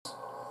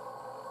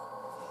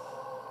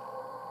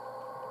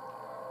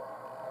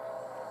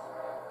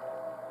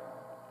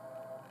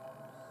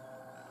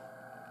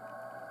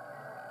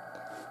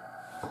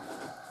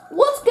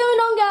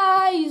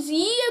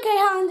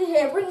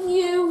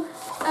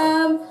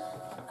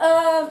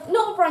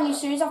not a brand new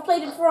series. I've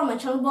played it before on my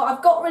channel, but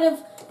I've got rid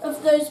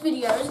of those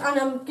videos and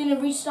I'm going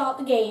to restart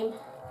the game.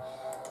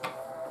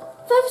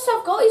 Furthest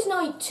I've got is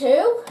night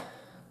 2.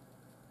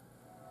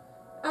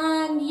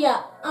 And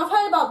yeah, I've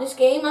heard about this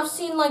game. I've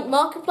seen like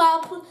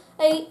Markiplier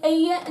play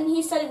it, and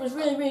he said it was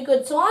really, really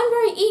good. So I'm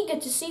very eager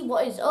to see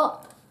what is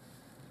up.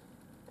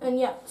 And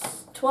yeah,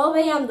 it's 12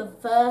 AM the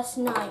first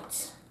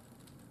night.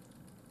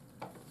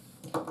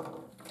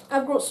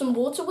 I've brought some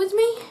water with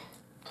me.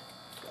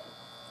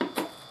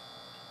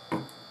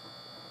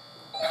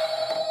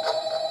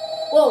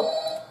 Whoa.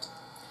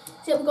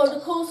 So we're going to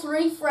call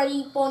 3.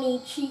 Freddy,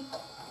 Bonnie, Chica,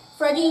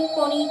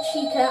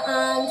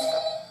 and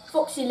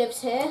Foxy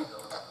lives here.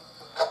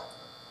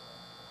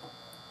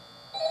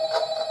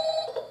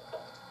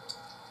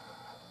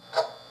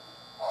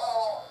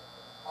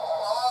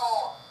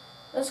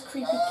 That's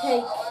creepy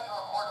cake. I'd like to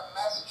record a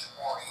message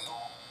for you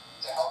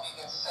to help you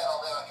get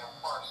settled in on your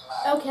first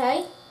night.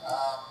 Okay.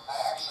 I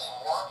actually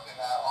worked in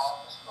that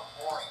office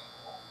before you.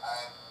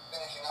 I'm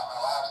finishing up my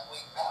last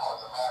week now,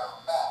 as a matter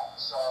of fact.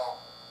 So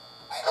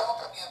I know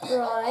it can be a bit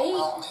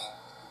overwhelming,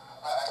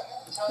 but I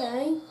can tell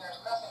you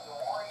there's nothing to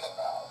worry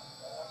about.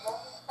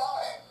 You'll be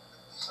fine.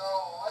 So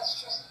let's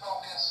just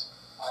focus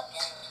on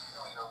getting you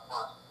through your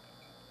first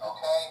week,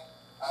 okay?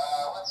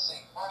 Let's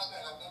see. First,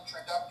 there's an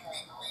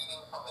introductory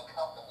greeting from the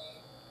company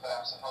that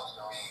I'm supposed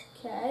to read.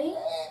 Okay.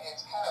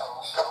 It's kind of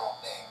a legal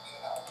thing, you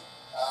know.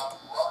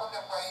 Welcome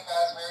to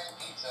Freddys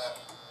Pizza,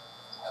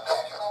 a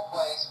magical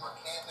place for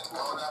kids and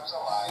grown-ups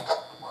alike,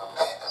 where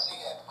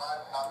fantasy and fun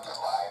come to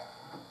life.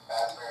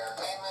 Fazbear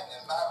Entertainment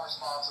is not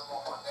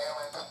responsible for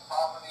damage to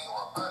property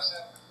or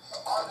person.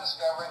 Upon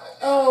discovering that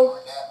damage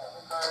or death has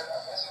occurred, a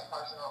missing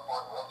person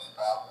report will be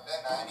filed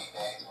within 90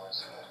 days, or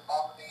as soon as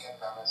property and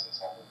premises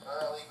have been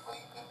thoroughly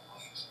cleaned and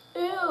bleached.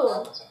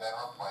 Carpets have been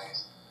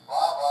replaced.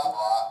 Blah, blah,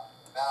 blah.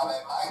 Now,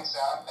 that might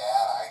sound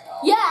bad, I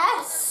know.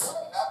 Yes! There's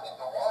really nothing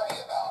to worry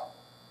about.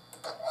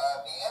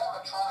 The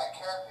animatronic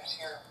characters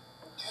here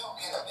do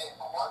get a bit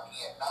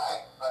quirky at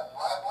night, but do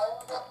I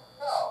blame them?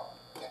 No.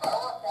 If I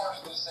were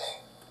forced to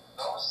sing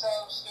those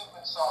same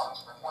stupid songs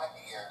for 20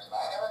 years and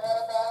I never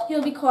got a bath,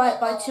 He'll be quiet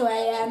by 2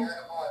 AM.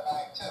 irritable at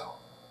night too.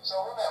 So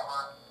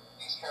remember,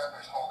 these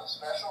characters hold a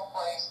special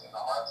place in the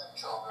hearts of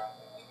children,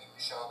 and we need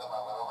to show them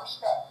a little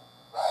respect,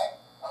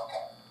 right?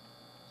 Okay.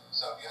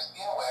 So just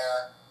be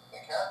aware,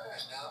 the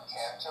characters do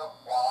tend to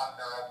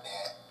wander a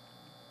bit.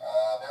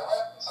 They're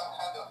left in some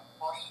kind of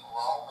free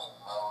roaming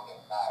mode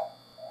at night.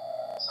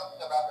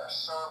 Something about their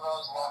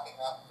servos locking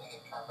up, they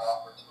get turned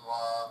off for too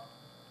long.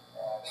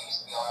 They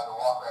used to be allowed to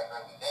walk around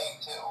during the day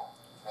too.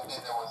 And then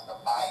there was the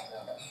bite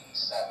of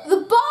 87.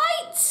 The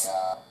bite?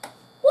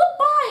 What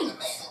bite? It's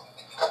amazing that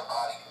the human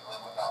body can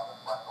live without the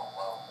frontal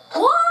lobe.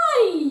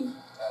 Why?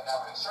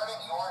 Now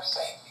concerning your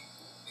safety,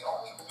 the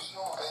only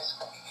real risk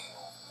to you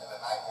as a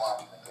night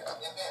watchman here,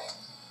 if any,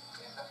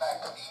 is the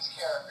fact that these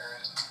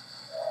characters,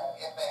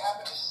 if they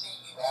happen to see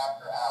you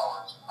after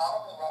hours,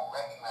 probably won't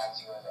recognize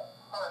you as a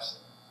person.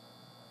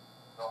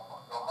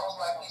 They'll most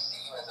likely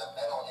see you as a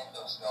metal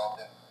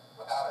endoskeleton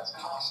without its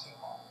costume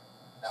on.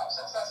 Now,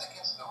 since that's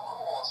against the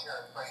rules here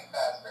at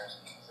Freddys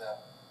Pizza,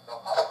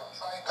 they'll probably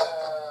try to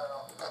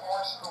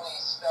forcefully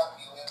stuff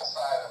you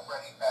inside a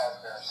Freddy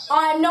Fazbear suit.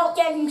 I'm not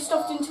getting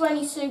stuffed into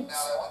any suits.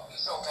 Now, that wouldn't be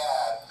so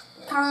bad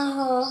if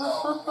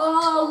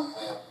Oh.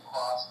 with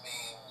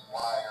crossbeams,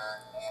 wired,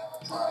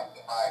 animatronic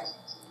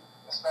devices,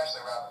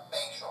 especially around the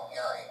facial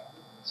area.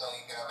 So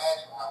you can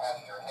imagine how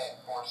having your head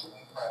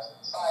forcibly pressed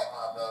inside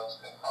one of those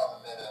could cause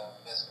a bit of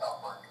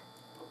discomfort.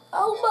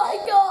 Oh my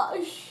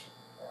gosh.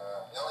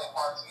 The only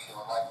parts of you that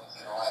would like to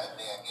see the light of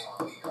day again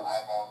would be your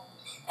eyeball and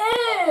teeth.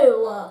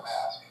 Ew.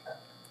 Mask.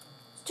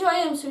 It's 2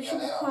 AM, so we should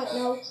be quiet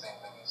now. These things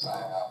when you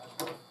sign up.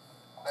 But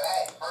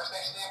hey, first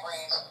station of the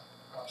breeze.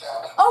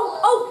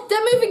 Oh,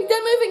 they're moving,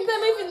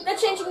 they're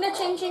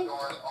changing.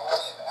 Doors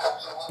only if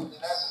absolutely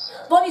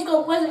necessary. Bonnie's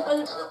gone, where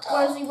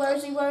is he? All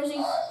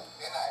right,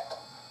 good night.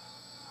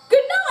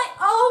 Good night!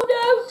 Oh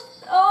no!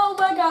 Oh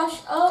my gosh,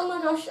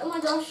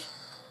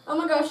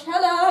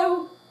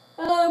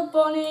 hello,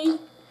 Bonnie.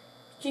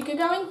 Chica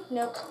going?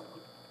 No.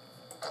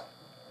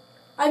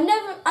 I've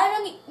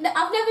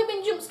never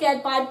been jump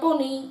scared by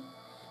Bonnie.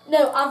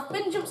 No, I've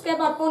been jump scared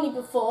by Bonnie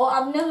before.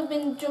 I've never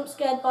been jump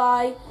scared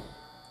by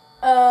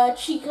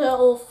Chica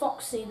or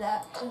Foxy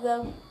there.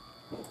 Though.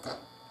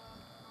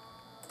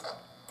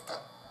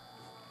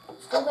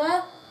 Still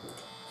there?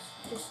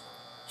 Just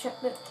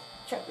check that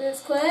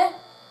it's clear.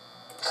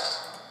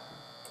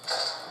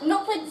 I've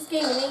not played this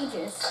game in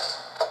ages.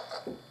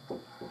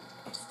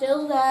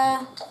 Still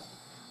there.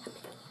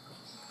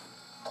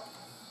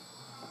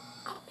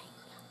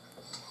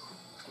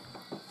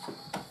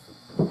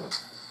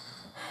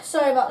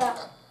 Sorry about that.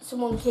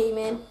 Someone came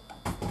in.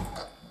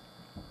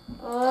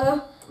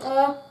 I'm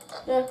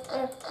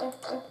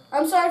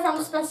sorry if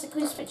I'm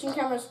spastically switching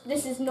cameras.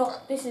 This is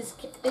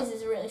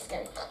really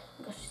scary. Oh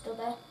gosh, still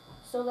there?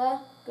 Still there?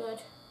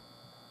 Good.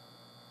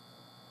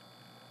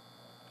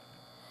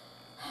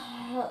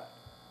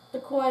 The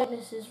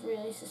quietness is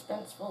really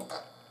suspenseful.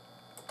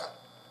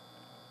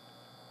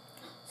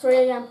 3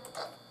 AM.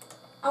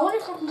 I wonder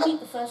if I can beat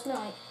the first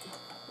night.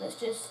 Let's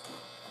just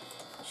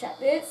check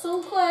that it's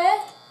all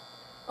clear.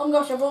 Oh my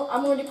gosh, I'm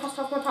already past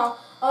half my power.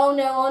 Oh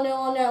no, oh no,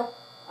 oh no.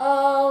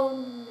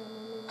 Oh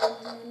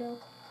no.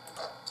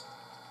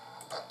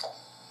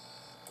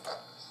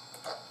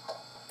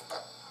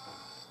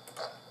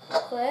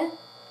 Clear.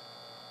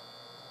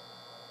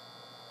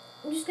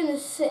 I'm just gonna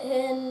sit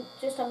here and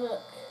just have a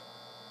look.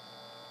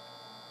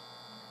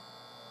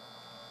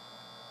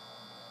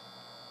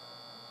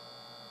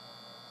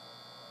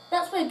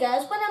 That's weird,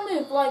 guys. When I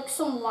move, like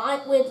some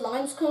weird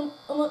lines come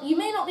up. You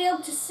may not be able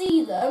to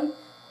see them,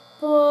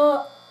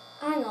 but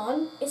hang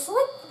on. It's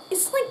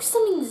like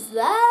something's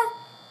there.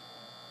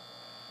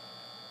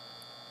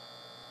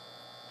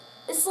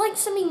 It's like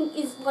something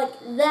is like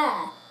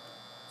there.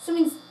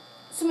 Something's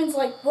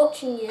like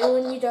watching you,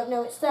 and you don't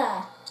know it's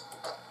there.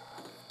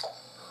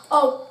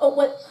 Oh,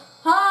 wait.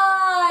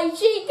 Hi,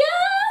 Chica!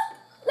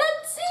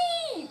 Let's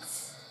eat!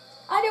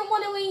 I don't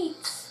want to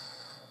eat.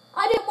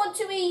 I didn't want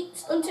to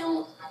eat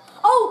until...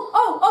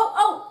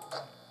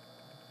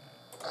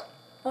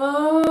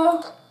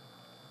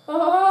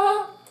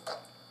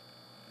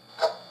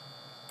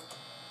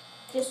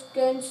 Just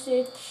going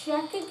to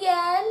check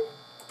again.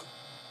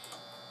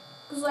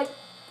 Because, like,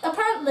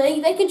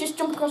 apparently they can just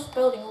jump across the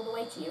building all the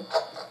way to you.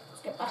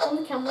 Let's get back on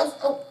the cameras.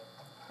 Oh.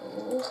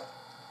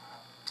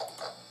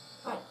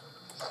 Right.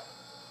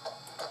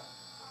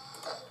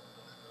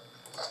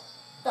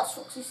 That's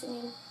Foxy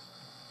singing.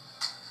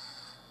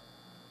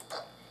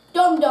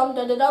 Dum dum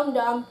da da dum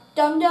dum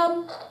dum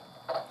dum.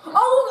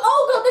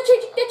 Oh god, they're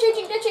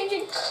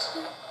changing.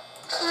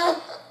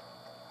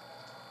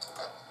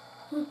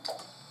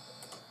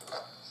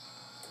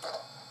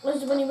 Where's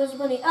the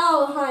bunny?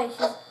 Oh hi,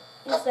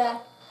 he's there.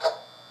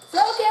 It's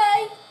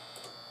okay.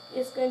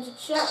 Just going to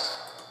check.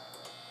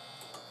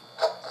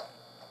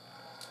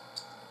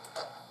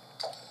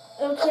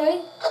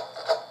 Okay.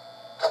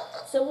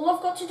 So all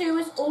I've got to do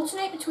is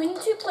alternate between the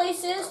two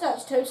places.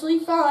 That's totally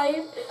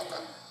fine.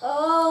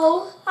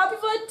 Oh, happy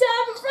fun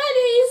time at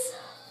Freddys!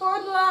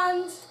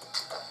 Funland!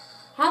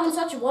 Having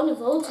such a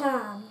wonderful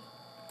time.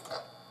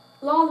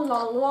 La la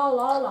la la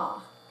la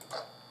la.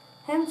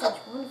 Having such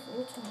a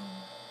wonderful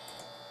time.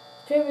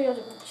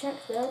 Periodically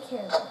check their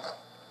camera.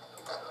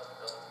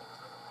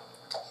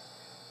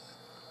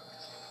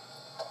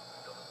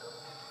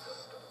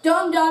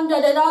 Dum dum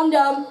da da dum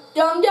dum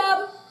dum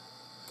dum.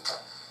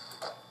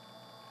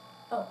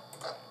 Oh.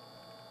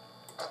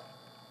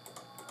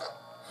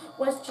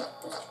 Where's Chicken?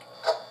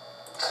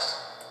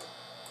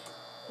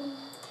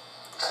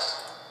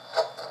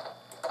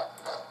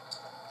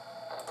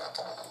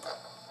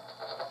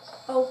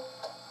 Oh.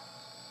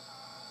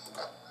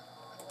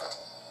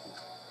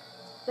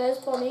 There's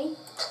Bonnie.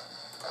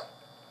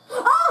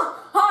 Ah!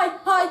 Hi!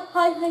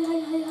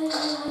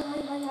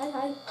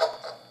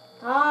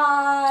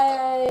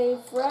 Hi,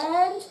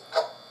 friend.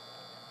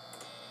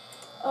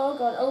 Oh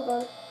god.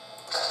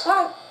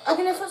 Ah! I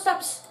can hear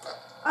footsteps.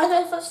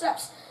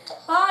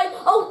 Hi!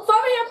 Oh,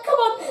 Fabian, come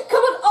on!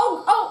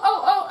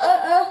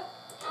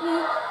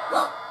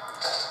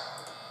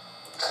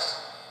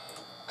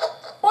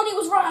 Bonnie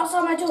was right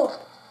outside my door.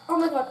 Oh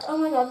my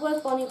god,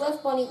 where's Bonnie?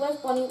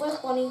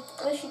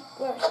 Where is she?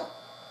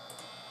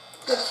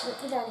 Good,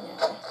 get down here.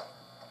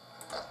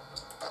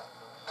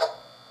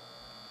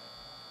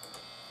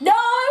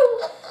 No!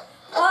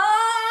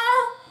 Ah!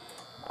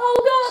 Oh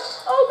god!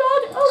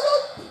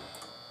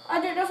 I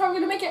don't know if I'm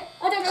gonna make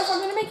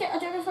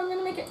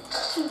it.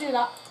 Shouldn't do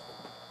that.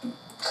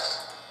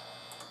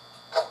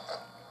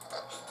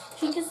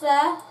 Chica's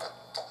there.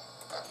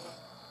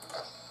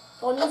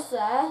 Bonnie's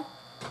there.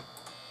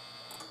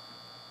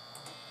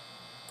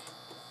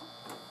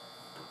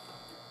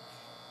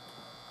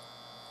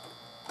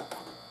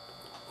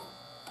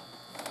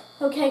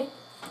 Okay.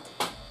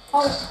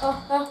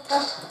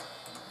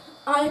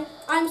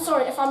 I'm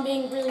sorry if I'm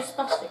being really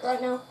spastic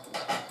right now.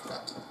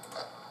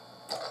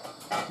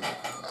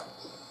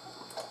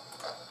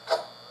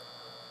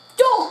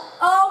 Door!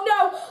 Oh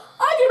no!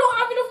 I do not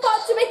have enough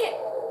parts to make it.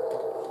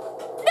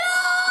 No!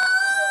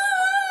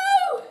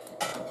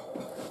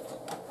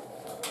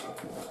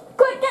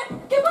 Quick, get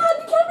behind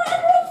the camera,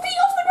 everyone! Feet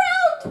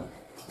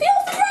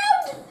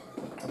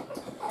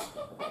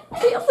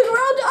off the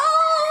ground!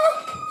 Oh!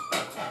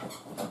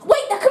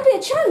 Wait, there could be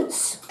a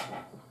chance.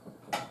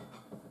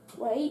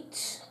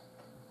 Wait.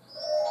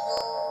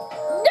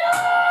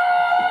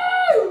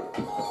 No!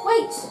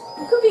 Wait,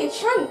 there could be a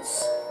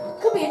chance.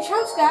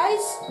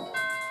 Guys.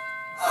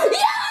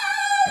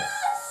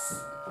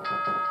 Yes!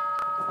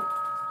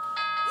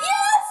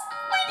 Yes!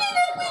 We did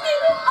it!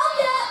 Oh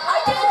yeah, I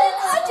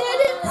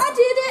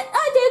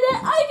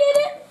did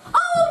it!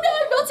 Oh no,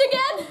 not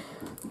again!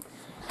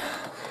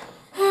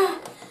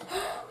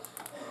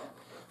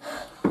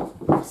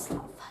 That's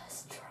not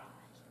first try.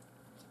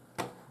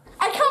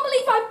 I can't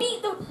believe I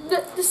beat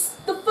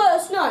the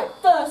first night,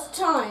 first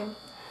time.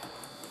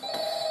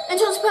 And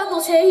John's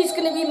Purple's here, he's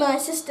going to be my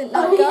assistant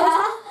now. Oh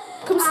yeah?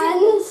 Come sit.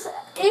 And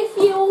if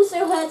you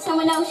also heard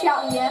someone else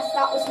shouting yes,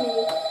 that was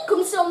me.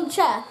 Come sit on the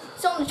chair.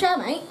 Sit on the chair,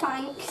 mate.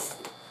 Thanks.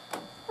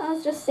 That's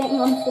was just sitting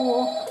on the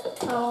floor.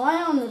 Oh,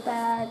 I'm on the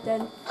bed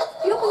and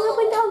you open the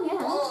window,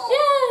 yeah.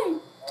 Yay!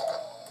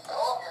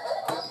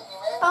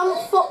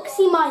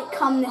 Foxy might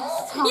come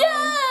this time.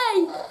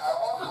 Yay!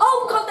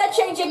 Oh god, they're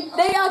changing.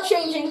 They are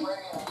changing.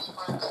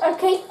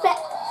 Okay,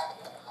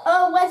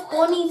 where's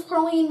Bonnie? He's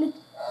probably in the...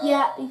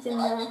 Yeah, he's in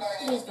there.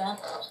 He's there.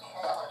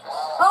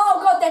 Oh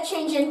god, they're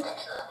changing.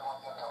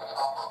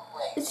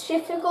 Is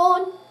Chica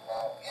gone?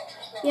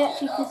 Yeah,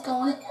 Chica's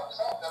gone.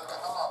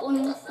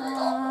 Bonnie's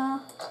there.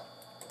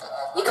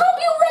 You can't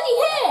be already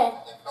here.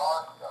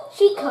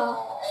 Chica.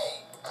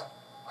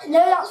 No,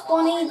 that's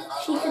Bonnie.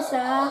 Chica's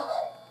there.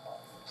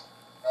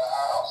 I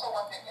also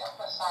want to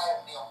emphasize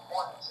the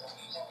importance of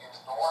using your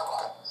door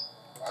lights.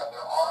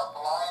 There are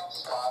blind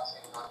spots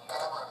in your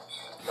camera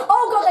view.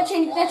 Oh god, they're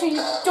changing. They're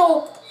changing.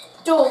 Door.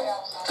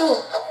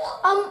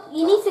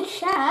 You need to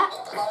check.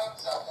 Find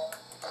something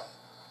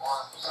or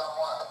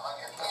someone on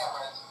your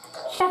cameras.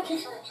 Check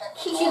it.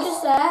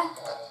 Chica's there.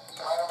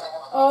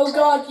 Oh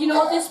god, you know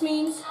what this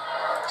means?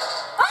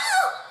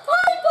 Ah!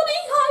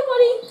 Hi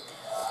buddy.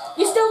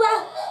 You still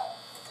there?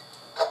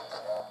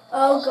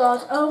 Oh god.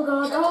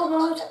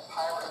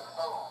 Pirate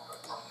code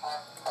from time to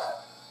time.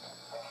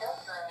 The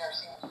character in there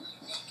seems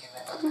unique in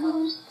that it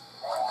becomes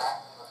more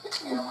active if the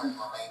cameras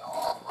remain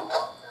off for a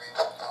long period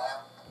of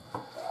time.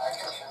 I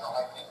guess he doesn't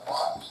like being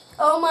watched.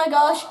 Oh my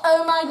gosh.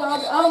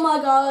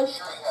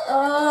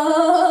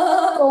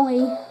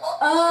 Bonnie.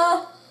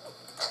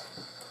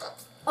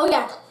 Oh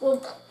yeah. Well,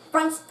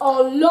 thanks a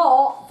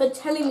lot for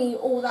telling me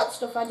all that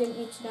stuff I didn't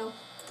need to know.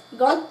 You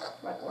gone?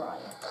 Right, where are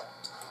you?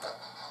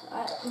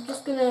 I'm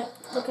just gonna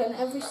look at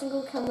every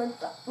single camera.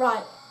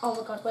 Right. Oh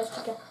my god, where's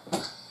Chica?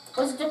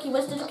 Where's the ducky?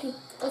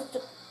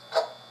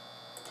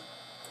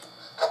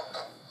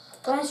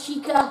 Where's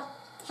Chica?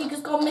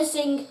 Chica's gone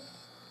missing.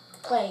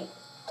 Wait.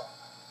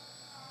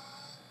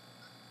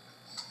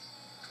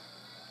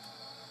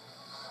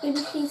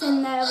 Maybe she's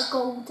in there with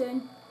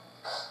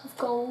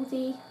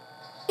Goldie.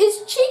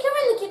 Is Chica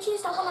in the kitchen?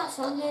 Is that what that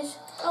sound is?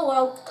 Oh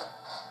well.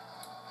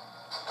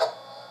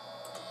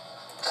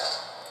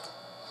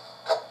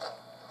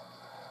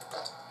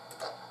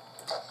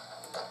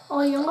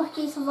 Oh, you're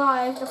lucky you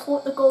survived. I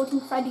thought the Golden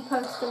Freddy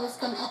poster was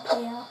going to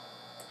appear.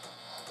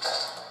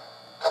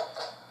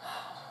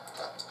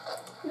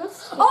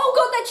 Oh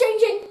god, they're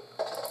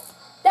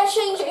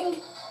changing.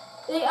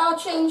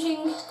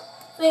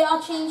 They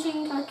are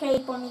changing. Okay,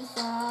 Bonnie's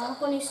there.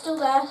 Bonnie's still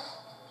there.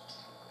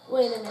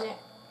 Wait a minute.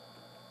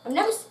 I've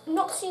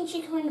not seen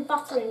Chica in the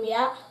bathroom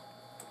yet.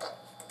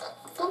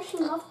 I thought she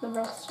loved the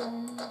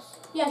restrooms.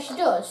 Yeah, she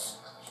does.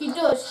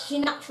 She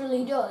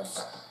naturally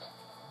does.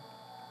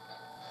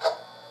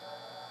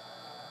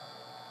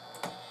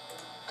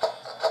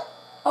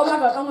 Oh my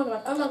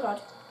god.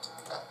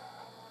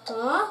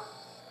 Huh?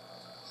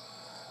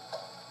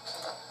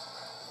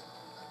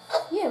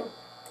 You.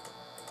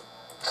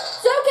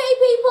 It's okay,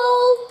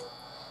 people!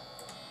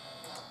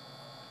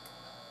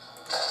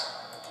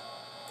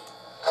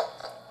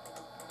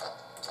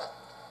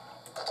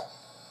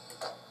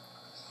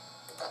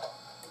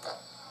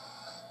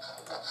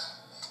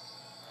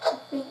 I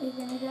think you're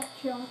going to get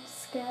jump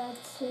scared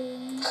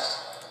soon.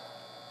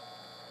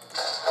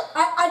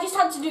 I just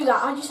had to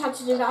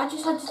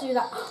do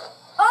that.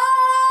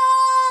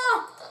 Ah!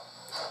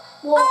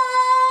 What?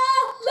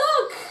 Ah!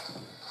 Look!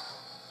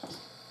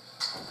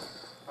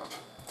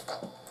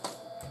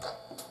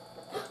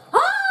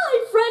 Hi,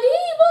 Freddy!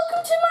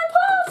 Welcome to my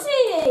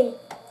party!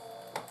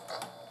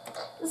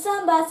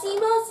 Samba, si.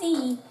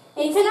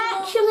 You can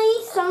actually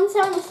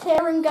sometimes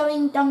hear him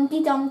going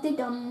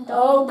dum-de-dum-de-dum.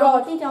 Oh,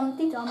 God.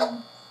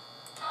 Dum-de-dum-de-dum.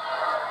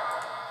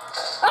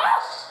 Ah!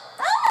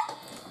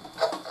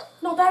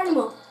 Not there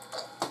anymore.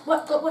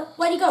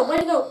 Where'd he go?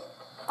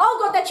 Oh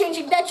god, they're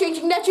changing.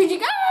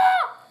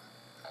 Ah!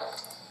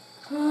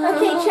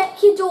 Okay, check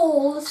your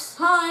doors.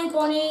 Hi,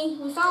 Bonnie.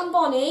 We found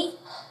Bonnie.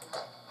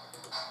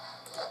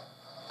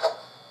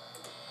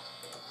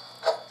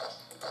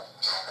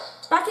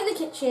 Back in the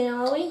kitchen,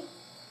 are we?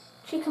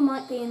 Chica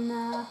might be in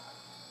there.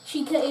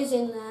 Chica is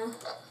in there.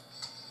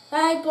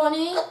 Hey,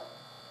 Bonnie.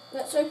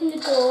 Let's open the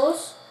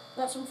doors.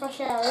 Let some fresh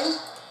air in.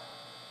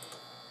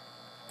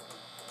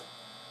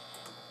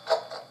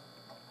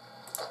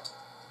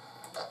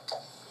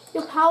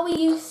 Your power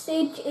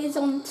usage is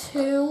on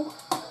 2.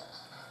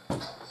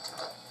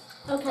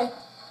 Okay.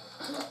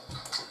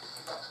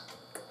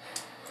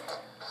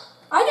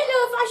 I don't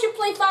know if I should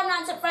play Five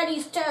Nights at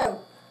Freddy's too.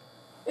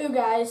 Ooh,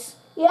 guys.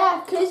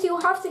 Yeah, because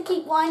you'll have to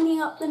keep winding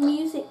up the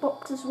music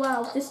box as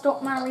well to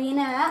stop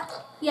Marionette.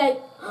 Yeah.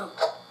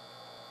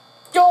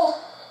 Door.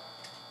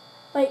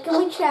 Wait, can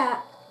we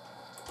chat?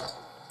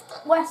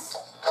 Wes.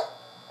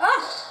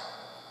 Ah!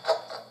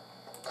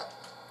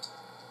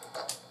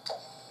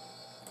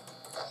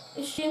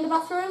 Is she in the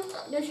bathroom?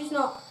 No, she's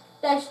not.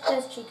 There's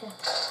Chica.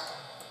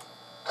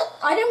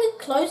 I don't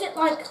close it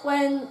like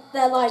when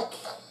they're like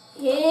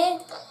here.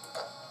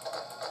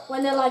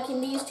 When they're like in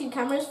these two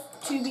cameras,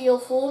 2B or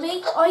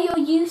 4B. Oh, your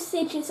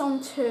usage is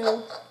on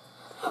 2.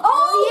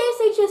 Oh!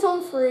 Your usage is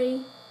on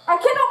 3. I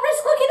cannot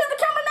risk looking at the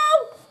camera now!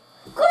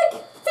 Click!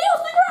 Feel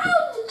the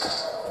ground!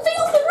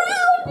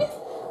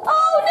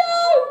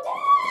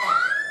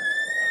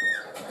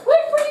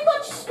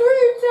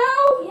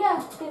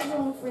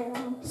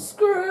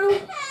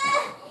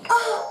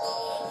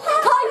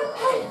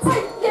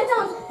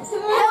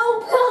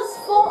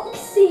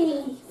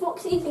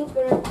 do you think's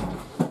gonna?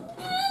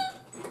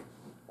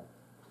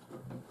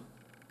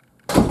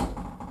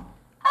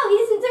 Oh, he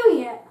isn't doing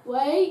it.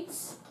 Wait.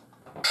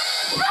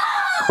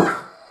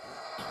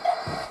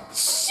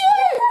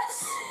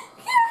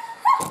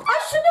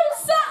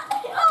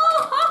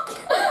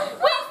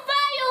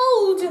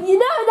 You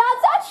know,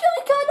 that's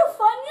actually kind of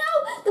fun now.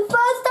 The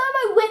first time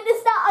I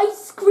witnessed that, I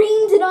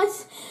screamed and I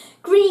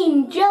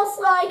screamed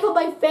just like on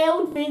my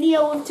failed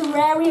video of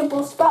Terraria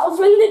boss battles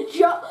when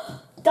the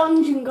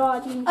Dungeon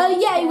Guardian. Oh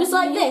yeah, it was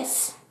like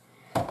this.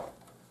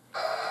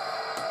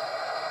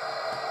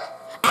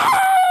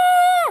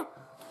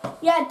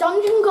 Yeah,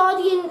 Dungeon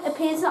Guardian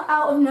appears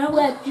out of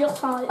nowhere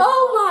just like.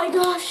 Oh my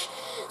gosh.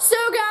 So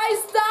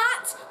guys,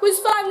 that was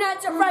Five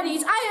Nights at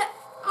Freddy's.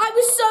 I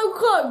was so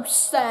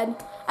close then.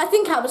 I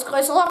think I was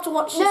close. I'll have to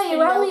watch this No, video. you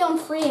were only on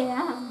 3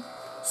 AM.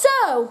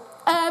 So,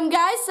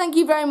 guys, thank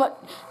you very much.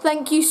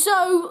 Thank you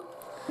so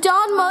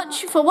darn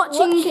much for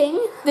watching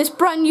this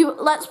brand new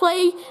Let's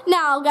Play.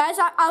 Now, guys,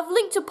 I've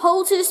linked a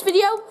poll to this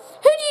video.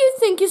 Who do you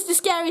think is the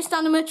scariest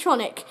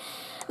animatronic?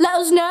 Let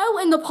us know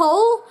in the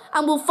poll,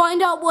 and we'll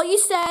find out what you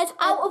said.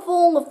 Out of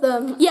all of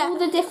them, yeah, all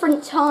the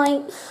different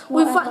types.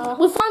 We'll find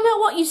out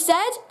what you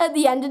said at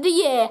the end of the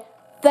year.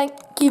 Thank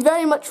you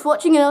very much for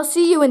watching, and I'll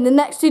see you in the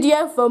next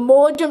video for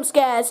more jump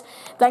scares.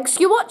 Thanks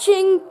for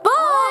watching.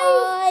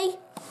 Bye. Bye.